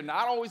monetary. They're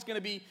not always going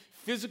to be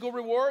physical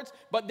rewards,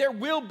 but there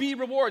will be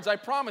rewards, I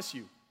promise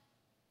you.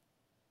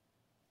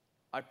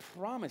 I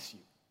promise you.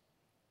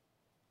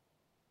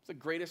 It's the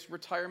greatest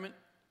retirement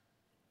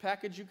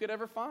package you could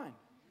ever find.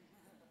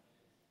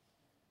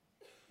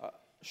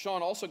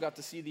 Sean also got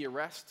to see the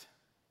arrest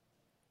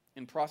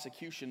and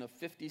prosecution of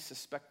 50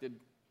 suspected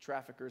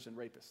traffickers and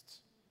rapists.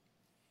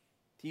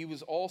 He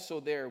was also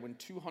there when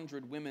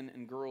 200 women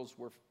and girls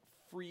were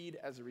freed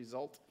as a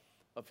result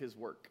of his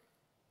work.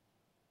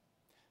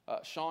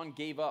 Sean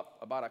gave up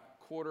about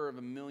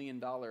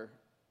 $250,000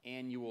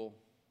 annual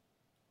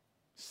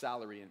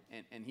salary,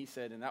 and he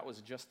said, and that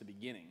was just the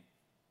beginning.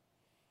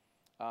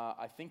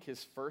 I think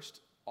his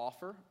first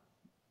offer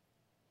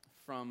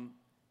from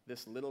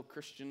this little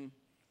Christian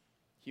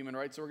human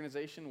rights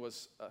organization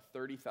was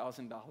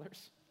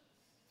 $30,000.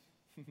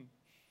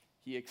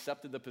 He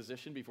accepted the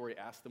position before he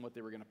asked them what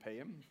they were going to pay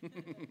him.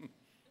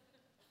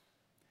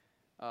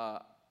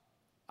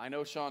 I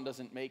know Sean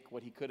doesn't make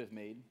what he could have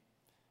made,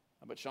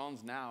 but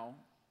Sean's now,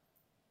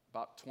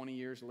 about 20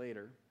 years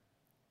later,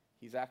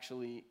 he's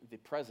actually the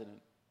president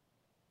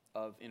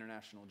of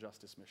International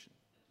Justice Mission.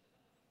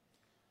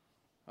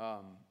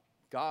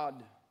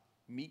 God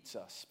meets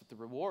us, but the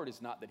reward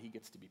is not that he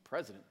gets to be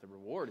president. The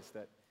reward is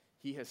that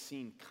he has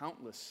seen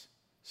countless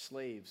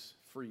slaves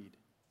freed.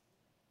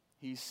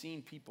 He's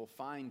seen people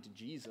find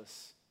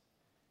Jesus.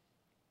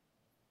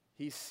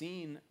 He's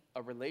seen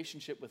a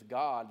relationship with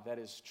God that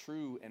is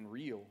true and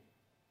real.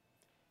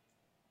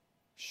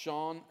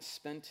 Sean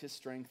spent his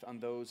strength on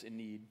those in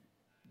need,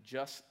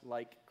 just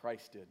like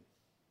Christ did.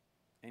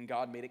 And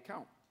God made it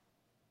count,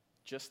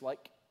 just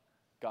like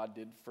God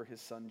did for his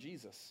son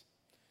Jesus.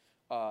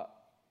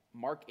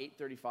 Mark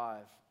 8:35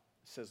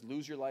 says,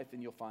 lose your life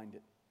and you'll find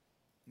it.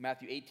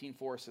 Matthew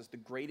 18:4 says, the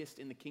greatest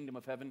in the kingdom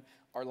of heaven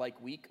are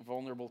like weak,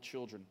 vulnerable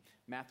children.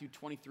 Matthew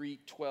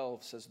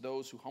 23:12 says,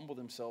 those who humble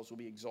themselves will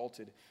be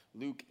exalted.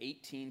 Luke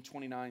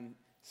 18:29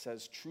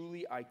 says,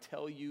 truly I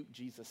tell you,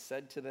 Jesus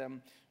said to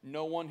them,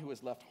 no one who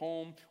has left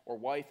home or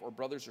wife or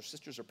brothers or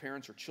sisters or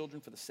parents or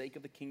children for the sake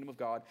of the kingdom of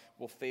God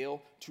will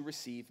fail to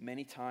receive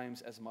many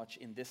times as much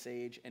in this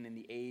age and in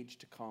the age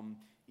to come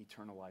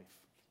eternal life.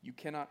 You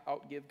cannot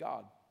outgive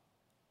God.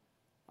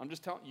 I'm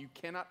just telling you, you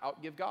cannot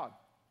outgive God.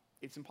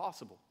 It's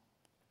impossible.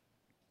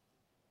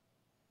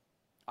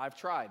 I've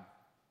tried.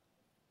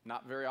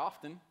 Not very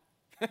often,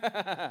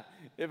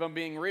 if I'm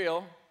being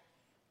real,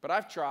 but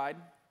I've tried.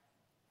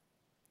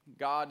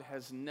 God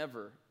has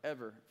never,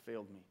 ever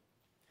failed me.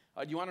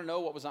 Do you want to know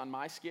what was on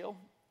my scale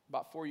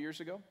about 4 years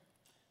ago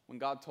when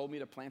God told me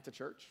to plant a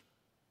church?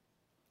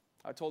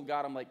 I told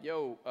God, I'm like,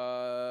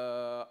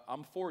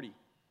 I'm 40.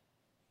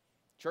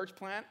 Church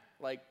plant,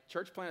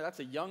 that's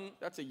a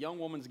young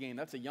woman's game.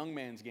 That's a young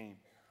man's game.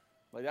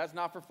 Like, that's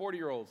not for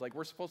 40-year-olds. Like,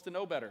 we're supposed to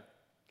know better,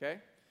 okay?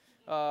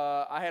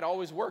 I had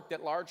always worked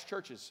at large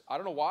churches. I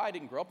don't know why I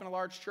didn't grow up in a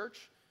large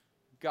church.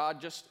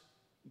 God just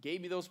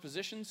gave me those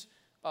positions.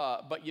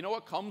 But you know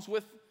what comes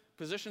with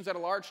positions at a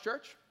large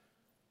church?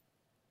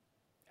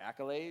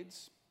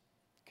 Accolades,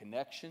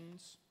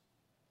 connections,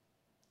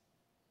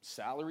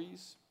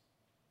 salaries.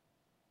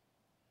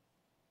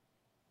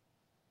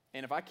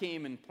 And if I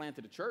came and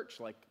planted a church,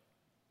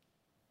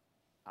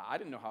 I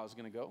didn't know how it was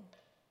going to go.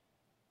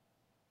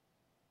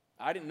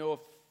 I didn't know if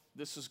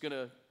this was going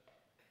to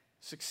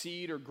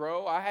succeed or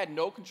grow. I had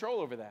no control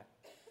over that.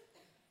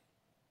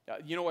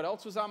 You know what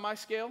else was on my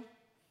scale?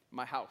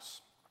 My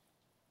house.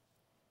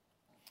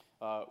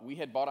 We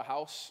had bought a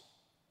house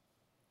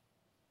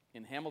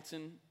in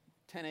Hamilton,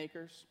 10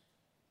 acres,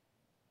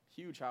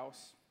 huge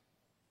house.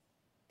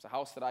 It's a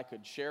house that I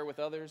could share with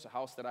others, a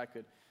house that I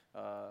could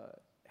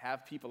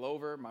have people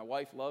over. My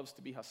wife loves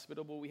to be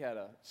hospitable. We had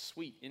a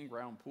sweet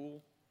in-ground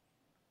pool,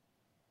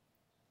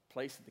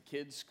 place that the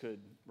kids could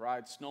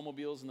ride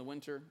snowmobiles in the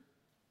winter,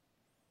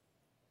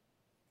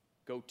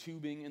 go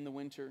tubing in the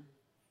winter.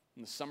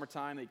 In the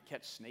summertime, they'd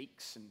catch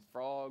snakes and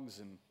frogs,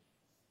 and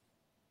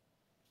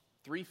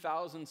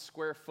 3,000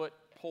 square foot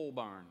pole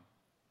barn.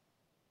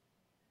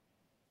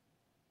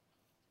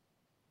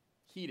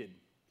 Heated.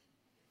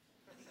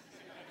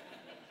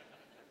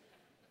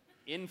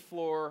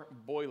 In-floor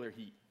boiler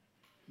heat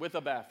with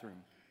a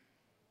bathroom.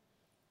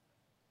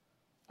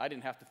 I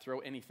didn't have to throw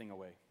anything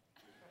away.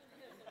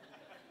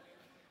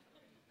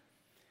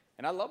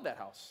 And I love that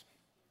house.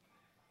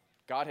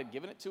 God had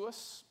given it to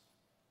us.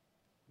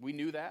 We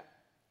knew that.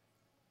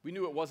 We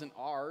knew it wasn't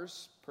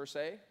ours, per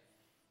se,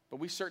 but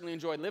we certainly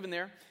enjoyed living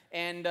there.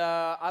 And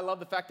I love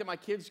the fact that my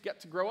kids get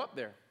to grow up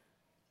there.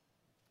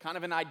 Kind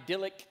of an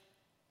idyllic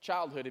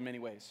childhood in many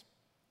ways.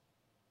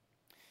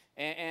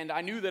 And I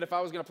knew that if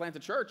I was going to plant a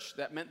church,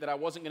 that meant that I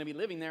wasn't going to be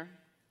living there.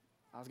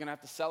 I was going to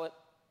have to sell it,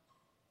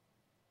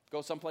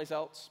 go someplace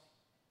else.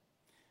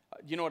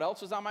 You know what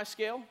else was on my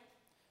scale?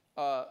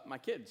 My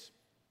kids.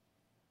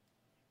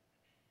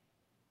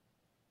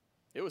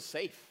 It was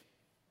safe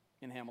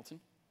in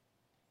Hamilton.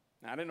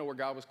 Now, I didn't know where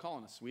God was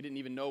calling us. We didn't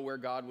even know where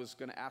God was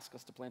going to ask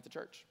us to plant a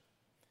church.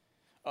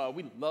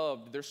 We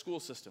loved their school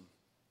system.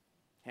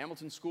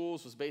 Hamilton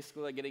Schools was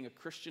basically like getting a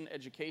Christian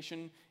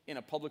education in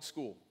a public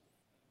school.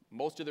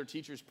 Most of their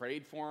teachers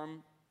prayed for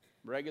them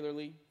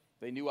regularly.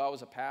 They knew I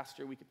was a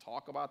pastor. We could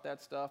talk about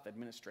that stuff.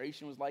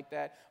 Administration was like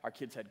that. Our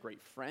kids had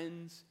great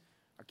friends.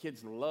 Our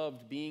kids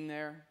loved being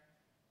there.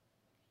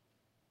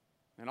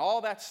 And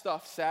all that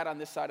stuff sat on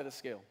this side of the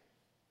scale.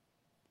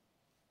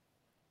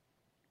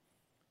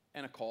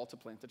 And a call to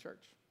plant a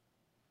church.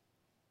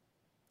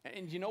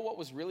 And you know what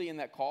was really in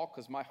that call?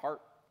 Because my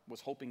heart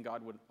was hoping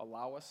God would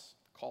allow us,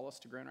 call us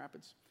to Grand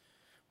Rapids,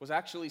 was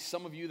actually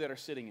some of you that are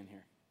sitting in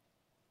here.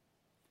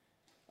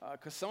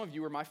 Because some of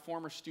you were my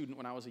former student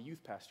when I was a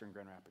youth pastor in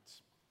Grand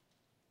Rapids.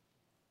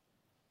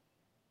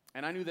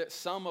 And I knew that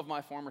some of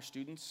my former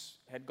students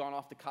had gone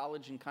off to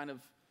college and kind of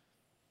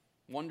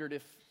wondered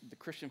if the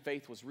Christian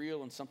faith was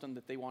real and something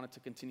that they wanted to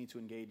continue to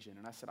engage in.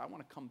 And I said, I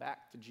want to come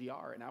back to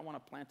GR and I want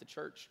to plant a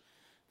church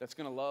that's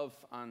going to love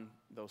on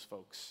those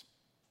folks.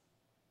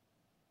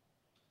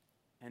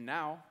 And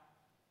now,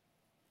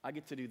 I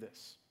get to do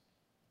this.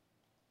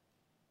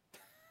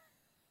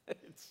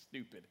 It's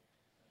stupid.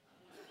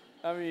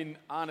 I mean,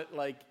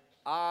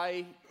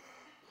 I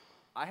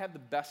have the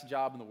best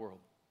job in the world.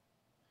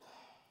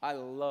 I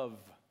love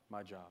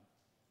my job.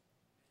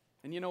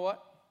 And you know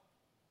what?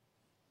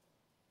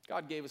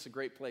 God gave us a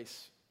great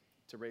place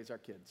to raise our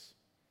kids.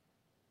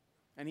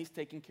 And He's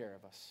taking care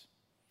of us.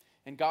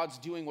 And God's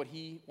doing what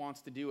he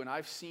wants to do. And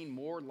I've seen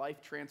more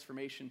life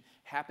transformation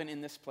happen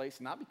in this place,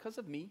 not because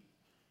of me,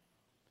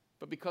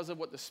 but because of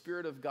what the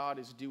Spirit of God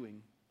is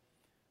doing,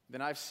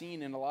 than I've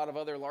seen in a lot of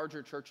other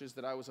larger churches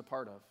that I was a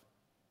part of.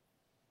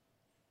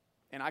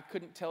 And I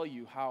couldn't tell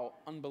you how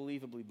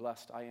unbelievably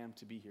blessed I am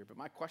to be here. But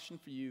my question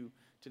for you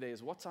today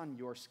is, what's on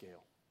your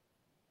scale?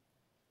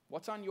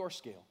 What's on your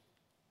scale?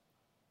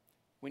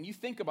 When you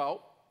think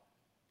about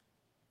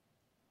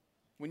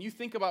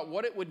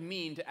what it would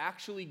mean to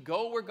actually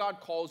go where God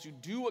calls you,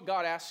 do what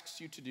God asks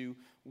you to do,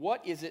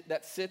 what is it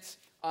that sits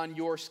on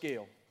your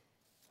scale?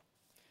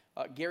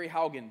 Gary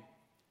Haugen,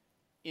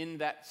 in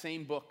that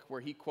same book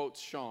where he quotes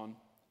Sean,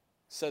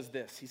 says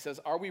this. He says,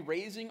 "Are we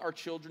raising our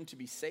children to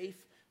be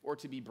safe or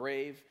to be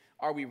brave?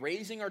 Are we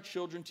raising our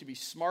children to be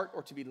smart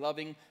or to be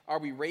loving? Are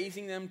we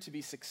raising them to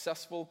be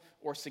successful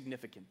or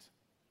significant?"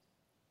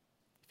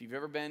 If you've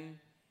ever been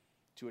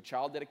to a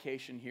child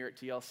dedication here at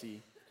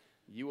TLC,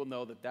 you will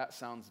know that that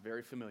sounds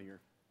very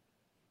familiar,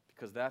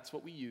 because that's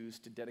what we use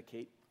to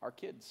dedicate our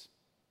kids.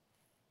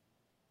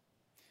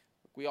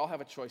 We all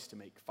have a choice to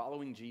make.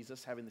 Following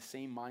Jesus, having the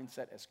same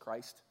mindset as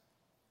Christ,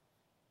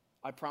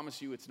 I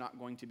promise you it's not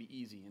going to be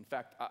easy. In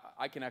fact,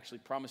 I can actually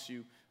promise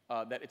you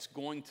that it's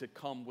going to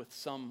come with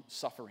some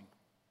suffering.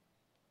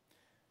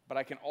 But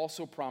I can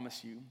also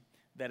promise you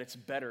that it's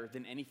better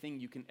than anything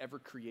you can ever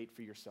create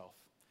for yourself.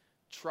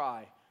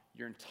 Try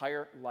your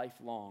entire life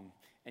long,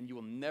 and you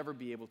will never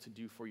be able to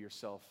do for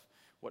yourself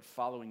what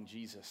following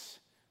Jesus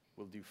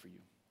will do for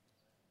you.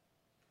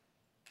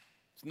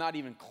 It's not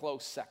even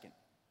close second.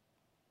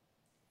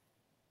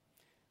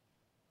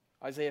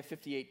 Isaiah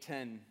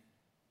 58:10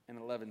 and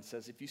 11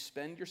 says, "If you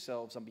spend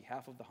yourselves on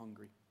behalf of the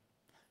hungry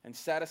and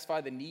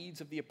satisfy the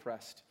needs of the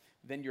oppressed,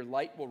 then your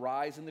light will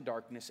rise in the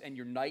darkness, and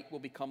your night will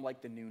become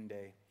like the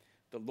noonday.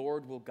 The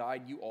Lord will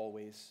guide you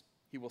always.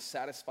 He will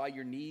satisfy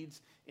your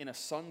needs in a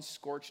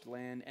sun-scorched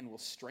land and will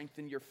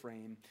strengthen your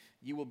frame.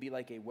 You will be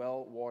like a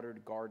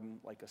well-watered garden,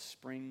 like a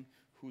spring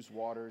whose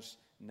waters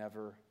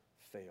never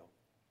fail."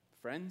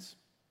 Friends,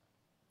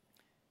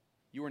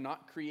 you were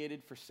not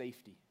created for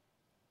safety.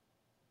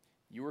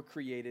 You were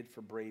created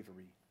for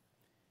bravery.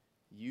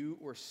 You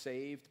were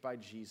saved by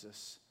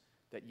Jesus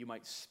that you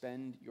might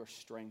spend your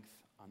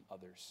strength on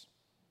others.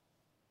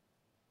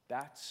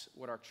 That's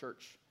what our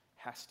church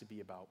has to be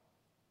about.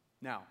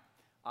 Now,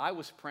 I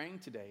was praying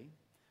today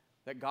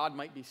that God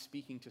might be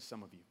speaking to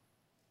some of you.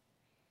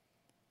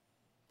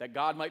 That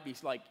God might be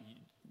like,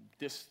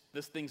 this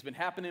thing's been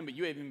happening, but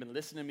you haven't been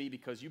listening to me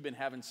because you've been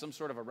having some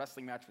sort of a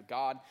wrestling match with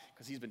God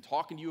because he's been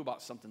talking to you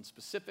about something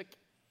specific.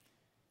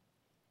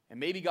 And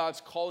maybe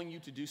God's calling you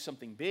to do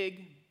something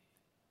big.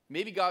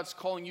 Maybe God's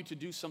calling you to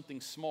do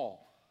something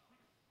small.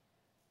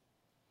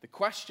 The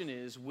question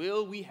is,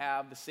 will we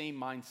have the same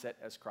mindset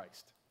as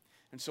Christ?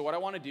 And so what I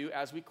want to do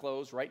as we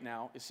close right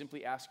now is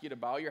simply ask you to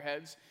bow your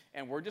heads,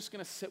 and we're just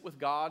going to sit with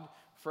God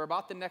for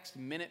about the next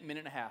minute, minute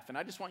and a half. And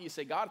I just want you to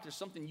say, God, if there's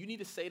something you need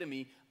to say to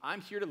me,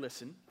 I'm here to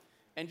listen.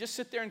 And just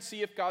sit there and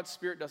see if God's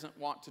Spirit doesn't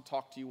want to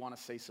talk to you, want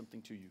to say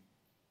something to you.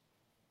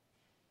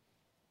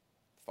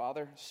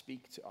 Father,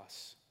 speak to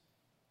us.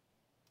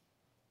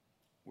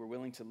 We're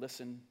willing to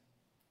listen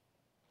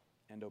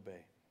and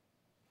obey.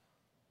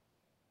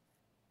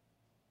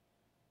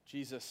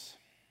 Jesus,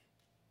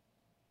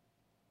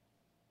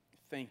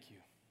 thank you.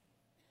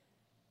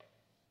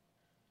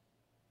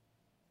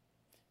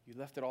 You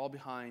left it all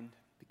behind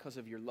because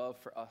of your love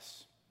for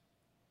us.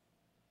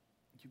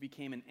 You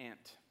became an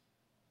ant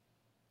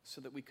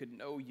so that we could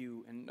know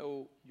you and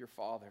know your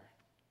Father.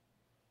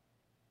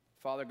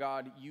 Father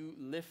God, you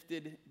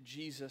lifted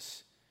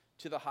Jesus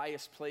to the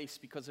highest place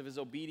because of his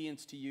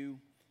obedience to you,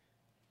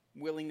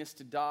 willingness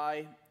to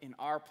die in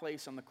our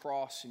place on the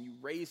cross, and you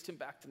raised him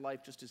back to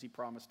life just as he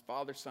promised.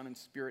 Father, Son, and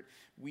Spirit,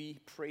 we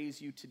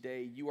praise you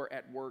today. You are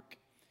at work.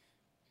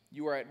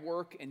 You are at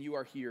work and you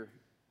are here.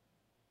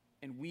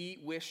 And we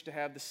wish to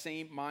have the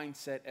same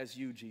mindset as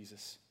you,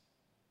 Jesus,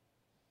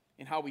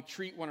 in how we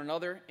treat one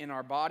another in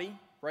our body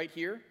right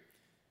here,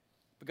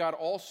 but God,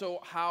 also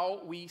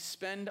how we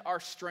spend our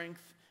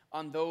strength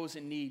on those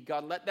in need.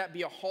 God, let that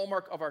be a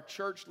hallmark of our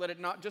church. Let it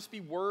not just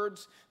be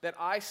words that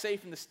I say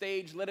from the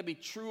stage. Let it be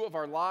true of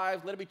our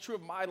lives. Let it be true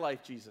of my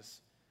life,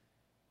 Jesus.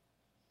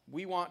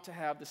 We want to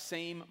have the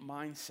same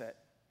mindset.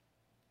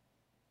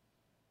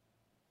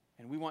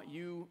 And we want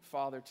you,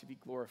 Father, to be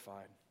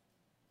glorified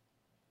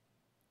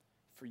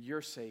for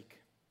your sake.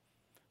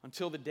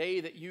 Until the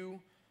day that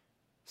you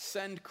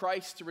send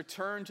Christ to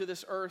return to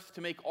this earth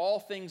to make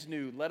all things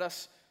new, let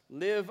us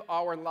live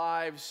our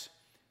lives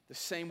the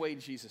same way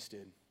Jesus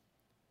did.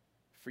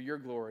 For your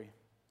glory,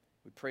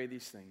 we pray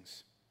these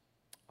things.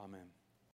 Amen.